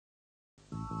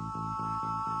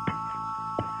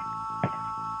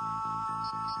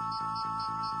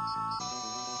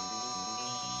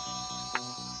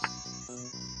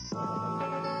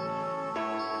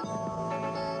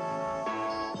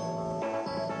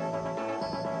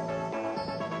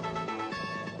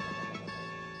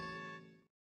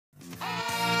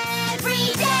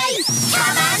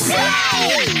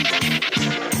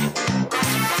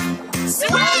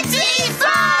Come and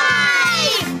play!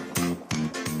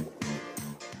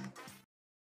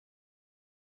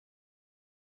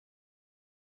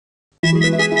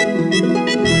 25!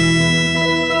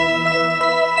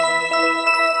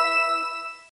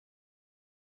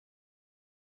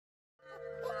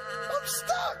 I'm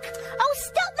stuck! Oh,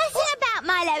 stop messing about,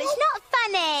 Milo. It's not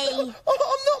funny. I'm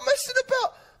not messing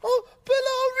about. Oh, Bella,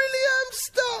 I really am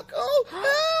stuck. Oh,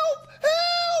 help!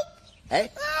 Help! Hey,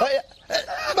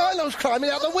 Milo's climbing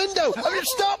out the window. I mean,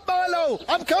 stop, Milo!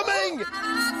 I'm coming!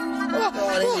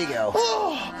 Oh, in you go.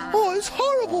 Oh, it's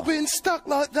horrible being stuck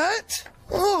like that.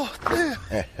 Oh, dear.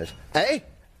 Hey?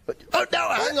 Oh, no,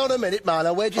 hang on a minute,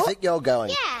 Milo. Where do you think you're going?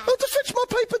 Yeah. Oh, to fetch my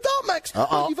paper dart, Max.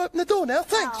 Oh, you've opened the door now.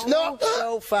 Thanks. Not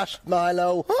so fast,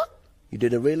 Milo. Huh? You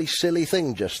did a really silly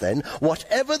thing just then.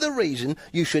 Whatever the reason,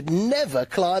 you should never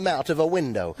climb out of a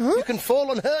window. Huh? You can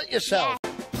fall and hurt yourself. Yeah.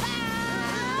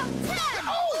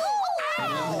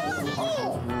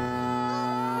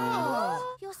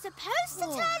 You're supposed to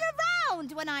turn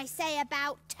around when I say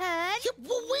about turn. Yeah,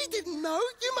 well, we didn't know.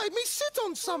 You made me sit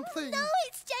on something. No,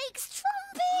 it's Jake's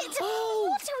trumpet. Oh.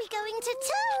 What are we going to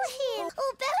tell him?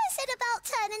 Oh, Bella said about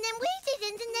turn, and then we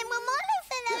didn't, and then when Milo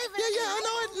fell over... Yeah, and I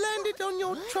landed on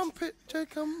your trumpet,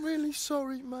 Jake. I'm really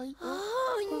sorry, mate.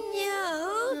 Oh, no.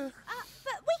 Yeah.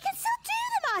 But we can still do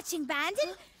the marching band,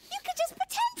 and you could just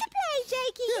pretend to play,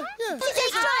 Jakey.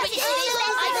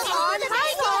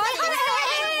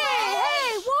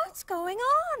 Hey, what's going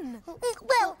on?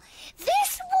 Well,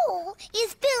 this wall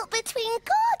is built between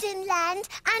Gardenland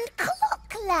and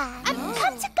Clockland.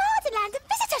 Come to Gardenland and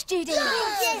visit us, Judy.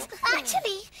 Yes,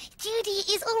 actually, Judy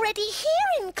is already here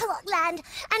in Clockland,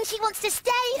 and she wants to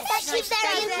stay. Thank you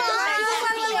very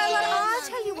much. I'll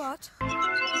tell you what.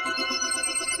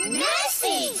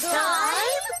 Messy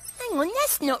time? Hang on,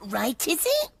 that's not right, is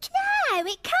it? No,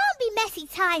 it can't be messy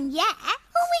time yet.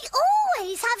 Well, we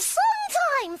always have song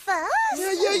time first.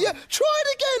 Yeah. Try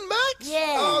it again, Max.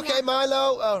 Yeah. Okay,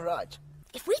 Milo. All right.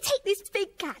 If we take this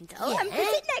big candle and put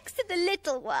it next to the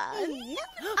little one...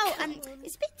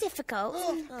 it's a bit difficult,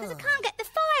 because I can't get the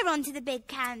fire onto the big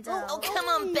candle. Oh, come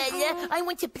on, Bella. I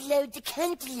want to blow the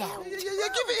candle out. Yeah,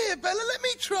 give it here, Bella. Let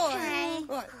me try. Okay.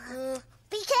 Right.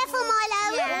 Be careful,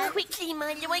 Milo. Yeah. Quickly,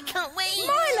 Milo. I can't wait.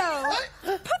 Milo,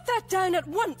 put that down at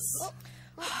once.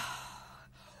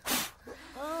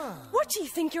 What do you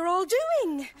think you're all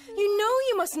doing? You know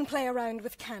you mustn't play around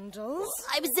with candles.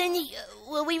 I was only...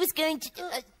 we was going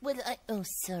to... oh,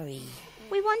 sorry.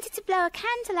 We wanted to blow a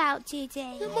candle out,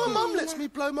 Judy. My mum lets me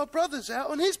blow my brother's out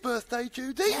on his birthday,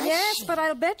 Judy. Yes, but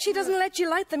I'll bet she doesn't let you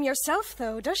light them yourself,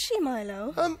 though, does she,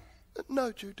 Milo?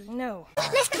 No, Judy. No.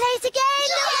 Let's play it again.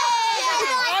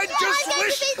 I just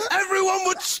wish everyone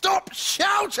would stop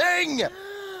shouting!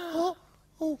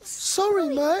 Oh, sorry,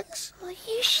 Max. Well,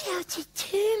 you shouted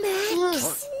too,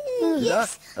 Max.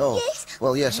 Yes.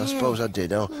 Well, yes, I suppose I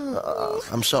did.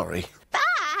 I'm sorry. Bye.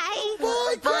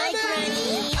 Bye, Bye, Granny.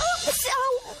 Granny. Oh,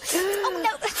 no.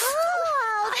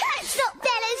 Oh, that's not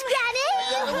Bella's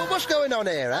Granny. Well, what's going on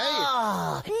here, eh?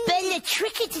 Oh, Bella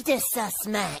tricketed us,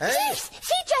 Max. Hey?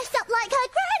 She dressed up like her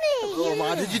Granny. Well,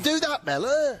 why did you do that, Bella?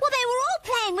 Well, they were all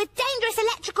playing with dangerous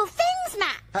electrical things,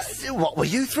 Max. What were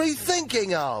you three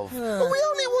thinking of? Well, we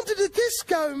only wanted a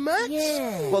disco, Max.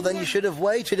 Yeah. Well, then you should have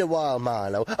waited a while,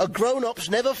 Milo. A grown-up's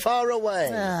never far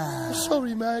away.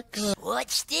 Sorry, Max.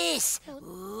 Watch this.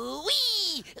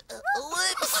 Whee!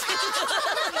 Whoops.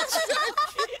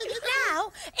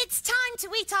 Now, it's time to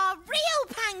eat our real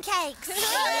pancakes.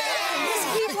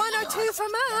 Keep one or two for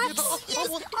Max. Yes,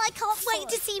 I can't wait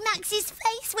to see Max's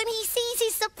face when he sees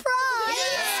his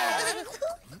surprise.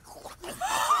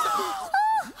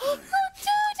 Oh,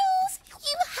 Doodles,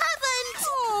 you haven't.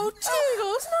 Oh,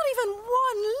 Toodles, not even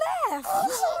one left.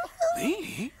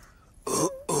 Me?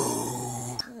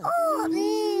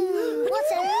 What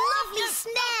a lovely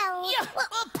smell. Jake,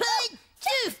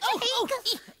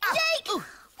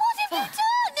 what have you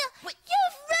done?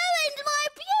 You've ruined my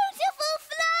beautiful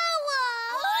flower.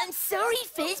 I'm sorry,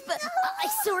 Fizz, but I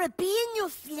saw a bee in your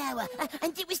flower,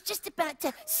 and it was just about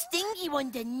to sting you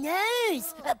on the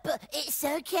nose. But it's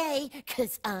okay,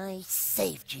 because I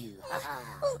saved you. There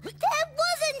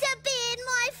wasn't a bee in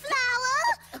my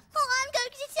flower. Oh, I'm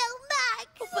going to tell Max.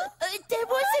 But there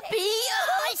was a bee.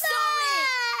 I saw it.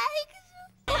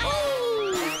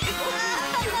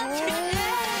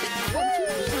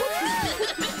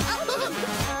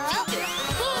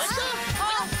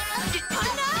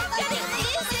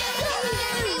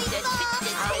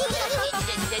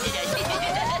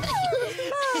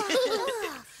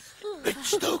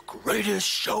 greatest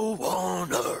show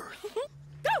on earth.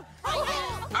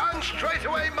 And straight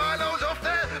away Milo's off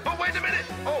there, but wait a minute.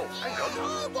 Oh, hang on.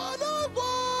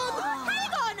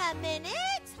 Hang on a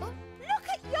minute. Look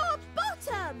at your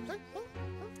bottom.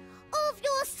 Of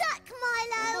your sack,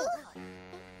 Milo.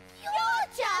 You're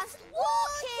just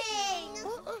walking.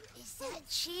 Is that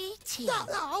cheating? No,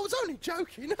 I was only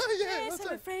joking. Yeah, Yes,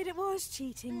 I'm afraid it was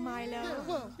cheating, Milo.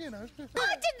 well, you know. I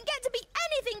didn't get to be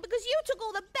anything because you took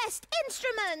all the best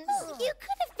instruments. You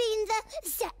could have been the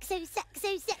saxo. I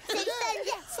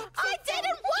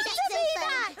didn't want to be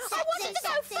that. I wanted to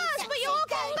go first, but you all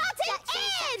got batted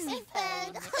in.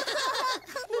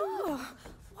 Oh,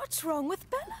 what's wrong with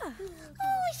Bella?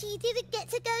 Oh, she didn't get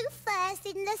to go first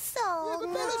in the song.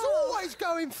 But Bella's always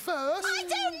going first. I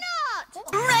do not.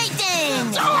 Right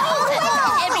then!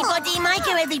 Everybody,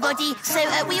 Micah, everybody. So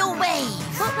we all wave.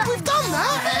 We've done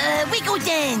that. Wiggle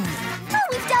then. Oh,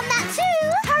 we've done that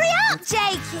too. Hurry up,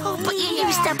 Jakey. Oh, but you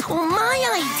used up all my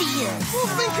ideas.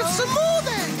 We'll think of some more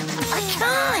then. I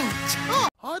can't.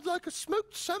 I'd like a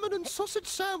smoked salmon and sausage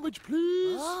sandwich,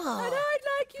 please. And I'd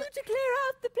like you to clear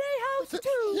out the playhouse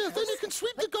too. Yeah, then you can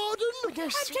sweep the garden. And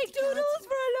take Doodles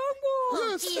for a long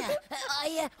walk. Yes.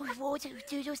 Yeah, what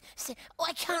Doodles?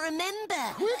 I can't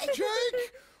remember. Quick,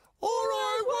 Jake, or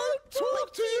I won't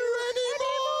talk to you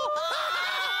anymore.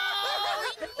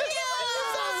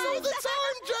 That's all the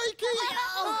time, Jakey.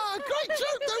 Great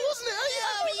joke, though, wasn't it?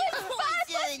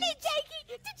 Wasn't it, Jakey?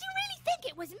 Did you really think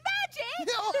it was magic?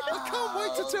 I can't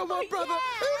wait to tell my brother.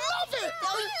 He'll love it.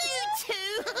 Oh, you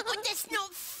two? Oh, that's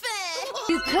not fair.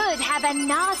 You could have a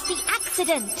nasty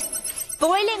accident.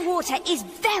 Boiling water is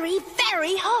very,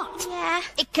 very hot. Yeah.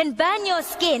 It can burn your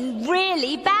skin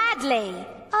really badly.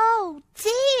 Oh,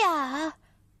 dear.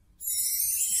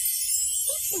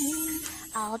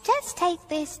 I'll just take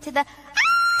this to the...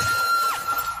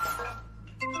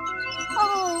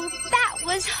 Oh, that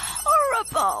was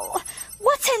horrible.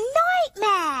 What a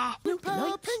nightmare.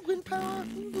 Penguin power.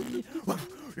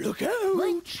 Look out.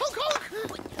 Honk,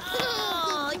 honk.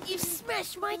 Oh, you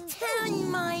smashed my town,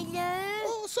 Milo.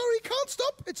 Oh, sorry, can't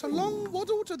stop. It's a long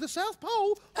waddle to the South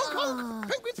Pole. Honk, honk.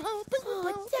 Penguin power, penguin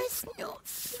power. Oh, that's not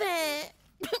fair.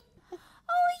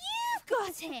 Oh, you've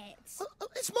got it.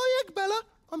 It's my egg, Bella.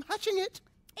 I'm hatching it.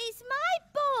 It's my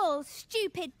ball,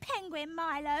 stupid penguin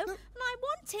Milo, and I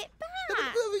want it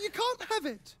back. No, you can't have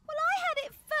it. Well, I had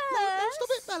it first. No, stop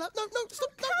it, Bella. No,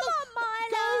 stop. Come on,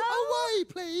 Milo. Go away,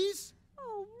 please.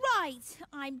 Oh, right.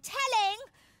 I'm telling.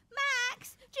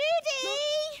 Max, Judy.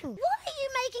 Why are you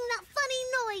making that funny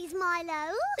noise, Milo?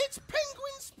 It's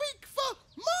penguin speak for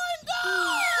mind.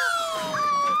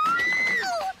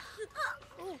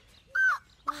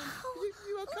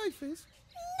 You okay, Fizz?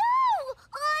 No,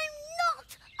 I'm not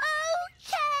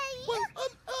okay. Well,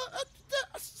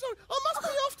 sorry, I must be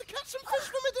off to catch some fish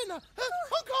for my dinner.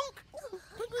 Honk, honk.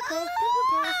 Penguin power, penguin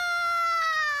power.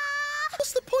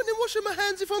 What's the point in washing my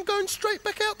hands if I'm going straight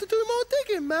back out to do more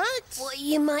digging, Max? Well,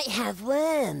 you might have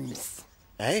worms.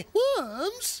 Eh?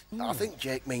 Worms? I think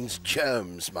Jake means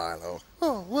germs, Milo.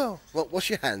 Oh, well. Well, wash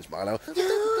your hands, Milo. What are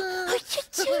you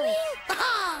doing?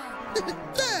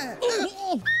 There.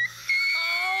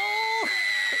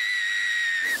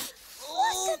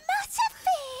 What's the matter,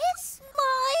 Fizz?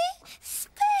 My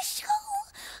special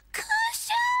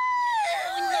cushion.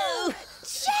 Oh, no.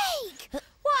 Jake,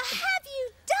 what have you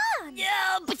done?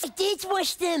 No, but I did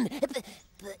wash them.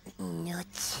 But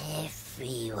not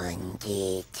everyone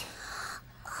did.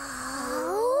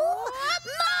 Oh,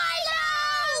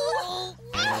 Milo!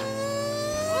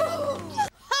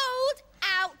 Hold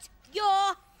out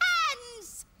your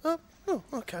hands. Oh,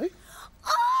 okay.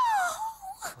 Oh!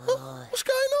 What's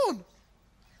going on?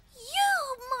 You,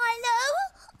 Milo,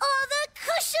 are the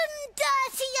cushion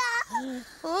dirtier.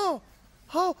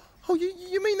 Oh,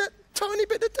 you mean that tiny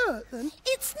bit of dirt, then?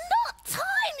 It's not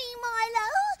tiny, Milo.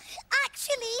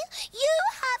 Actually, you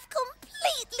have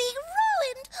completely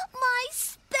ruined my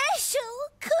special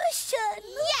cushion.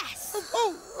 Yes.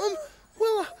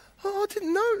 Well, I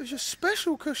didn't know it was your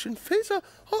special cushion, Fizz.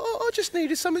 I just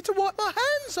needed something to wipe my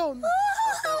hands on.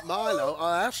 Milo,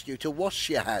 I asked you to wash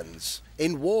your hands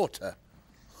in water.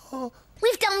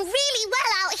 We've done really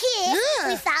well out here. Yeah.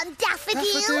 We found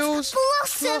daffodils,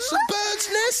 blossom, bird's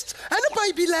nest, and a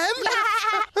baby lamb.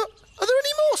 Are there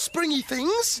any more springy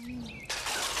things?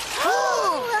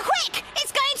 Quick!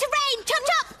 It's going to rain! Chop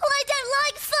chop! I don't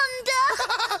like thunder!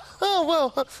 Oh,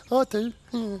 well, I do.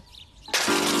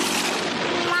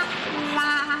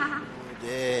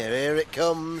 Dear, here it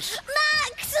comes.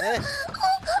 Max! Oh,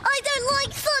 I don't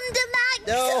like thunder, Max!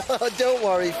 No, don't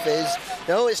worry, Fizz.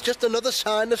 No, it's just another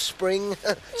sign of spring.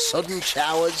 Sudden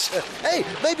showers. Hey,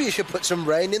 maybe you should put some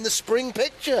rain in the spring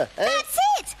picture, eh? That's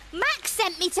it! Max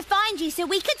sent me to find you so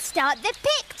we could start the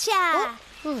picture.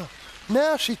 Oh,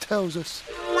 now she tells us.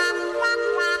 Look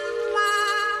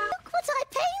what I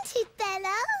painted,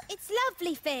 Bella. It's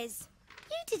lovely, Fizz.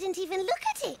 You didn't even look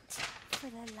at it. For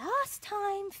the last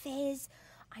time, Fizz,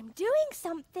 I'm doing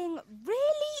something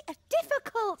really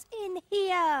difficult in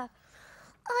here.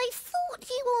 I thought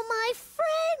you were my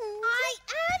friend. I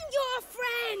am your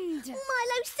friend.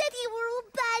 Milo said you were all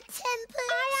bad-tempered.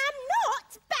 I am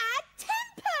not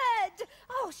bad-tempered.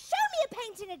 Oh, show me a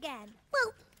painting again.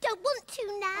 Well, don't want to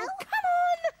now. Oh, come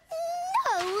on.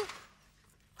 No.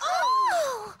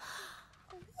 Oh!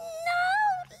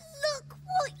 Now look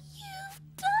what you've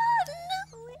done.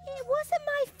 It wasn't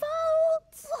my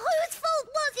fault. Whose fault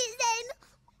was it then?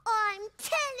 I'm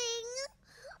telling.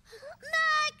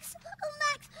 Max! Oh,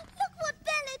 Max, look what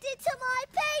Bella did to my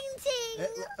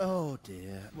painting. Oh,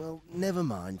 dear. Well, never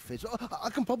mind, Fizz. I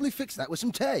can probably fix that with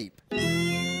some tape.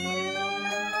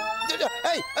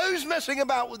 Hey, who's messing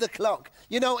about with the clock?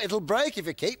 You know it'll break if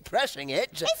you keep pressing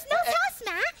it. It's not us,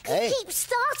 Max. Hey. It keeps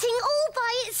starting all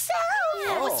by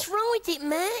itself. What's wrong with it,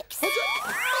 Max?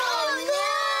 Oh,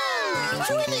 no!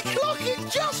 Tweenie clock, it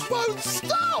just won't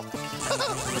stop!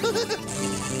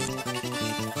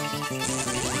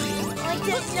 I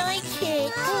don't like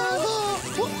it.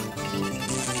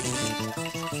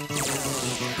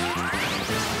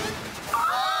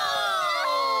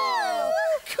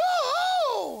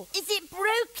 Cool! Is it broke?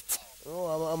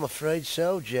 Oh, I'm afraid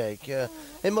so, Jake. It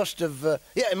must have,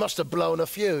 it must have blown a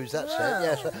fuse, that's it,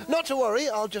 yes. Not to worry,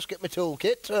 I'll just get my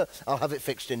toolkit. I'll have it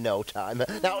fixed in no time.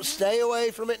 Now, stay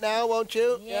away from it now, won't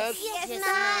you? Yes,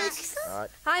 Max. All right.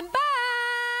 I'm back.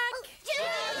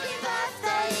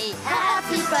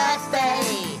 Happy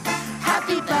birthday!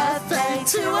 Happy birthday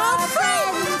to our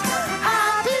friend!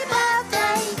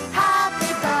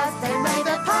 Happy birthday, may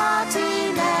the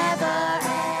party never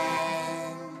end!